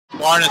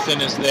Barnathan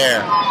is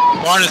there.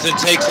 Barnathan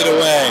takes it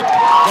away.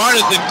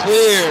 Barnathan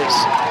clears.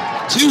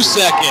 2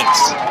 seconds.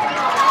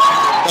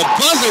 The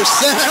buzzer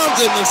sounds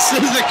and the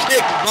scissor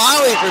kick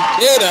volley from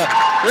Keda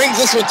brings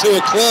this one to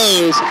a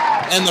close,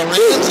 and the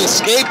Rams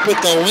escape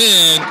with the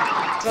win.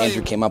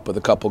 Andrew came up with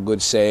a couple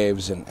good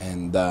saves,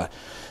 and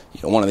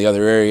one of the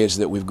other areas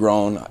that we've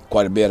grown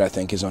quite a bit, I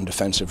think, is on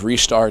defensive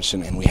restarts,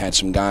 and we had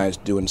some guys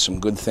doing some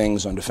good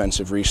things on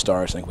defensive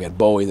restarts. I think we had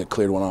Bowie that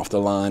cleared one off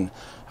the line.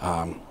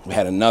 We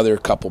had another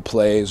couple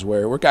plays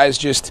where guys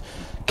just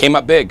came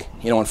up big.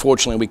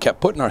 Unfortunately, we kept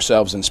putting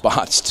ourselves in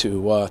spots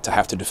to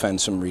have to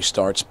defend some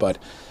restarts, but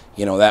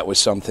that was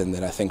something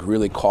that I think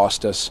really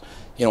cost us.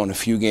 In a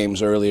few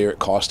games earlier, it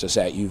cost us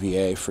at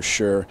UVA for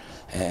sure,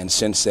 and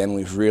since then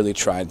we've really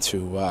tried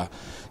to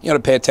to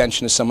pay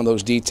attention to some of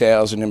those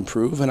details and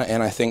improve. And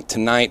I think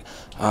tonight,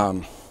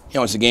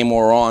 as the game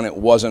wore on, it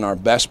wasn't our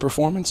best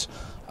performance,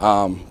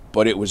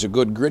 but it was a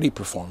good gritty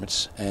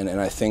performance, and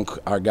I think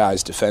our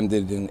guys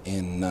defended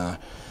in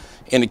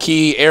the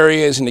key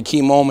areas, in the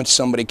key moments.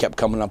 Somebody kept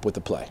coming up with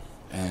the play,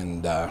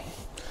 and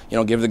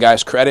give the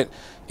guys credit.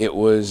 It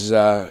was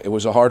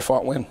a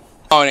hard-fought win.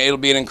 Oh, and it'll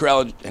be an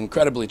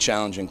incredibly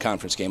challenging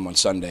conference game on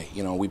Sunday.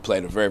 We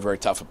played a very, very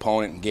tough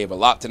opponent and gave a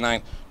lot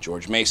tonight.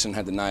 George Mason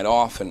had the night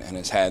off and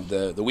has had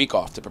the week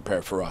off to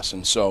prepare for us.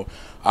 And so,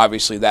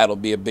 obviously, that'll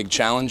be a big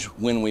challenge.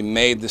 When we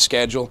made the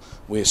schedule,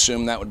 we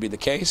assumed that would be the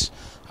case.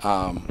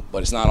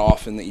 But it's not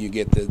often that you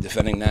get the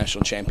defending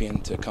national champion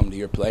to come to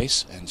your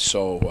place. And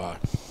so,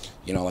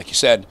 like you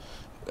said,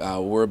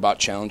 we're about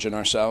challenging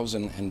ourselves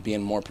and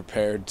being more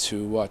prepared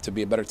to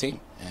be a better team.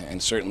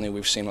 And certainly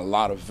we've seen a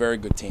lot of very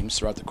good teams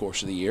throughout the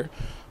course of the year.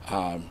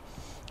 And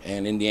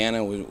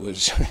Indiana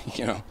was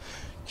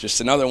just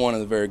another one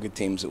of the very good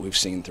teams that we've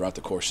seen throughout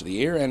the course of the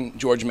year. And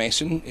George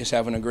Mason is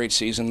having a great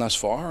season thus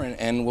far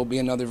and will be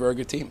another very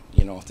good team.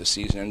 If the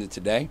season ended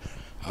today,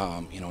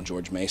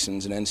 George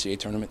Mason's an NCAA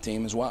tournament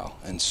team as well.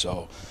 And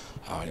so,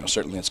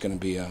 certainly it's going to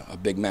be a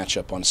big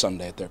matchup on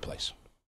Sunday at their place.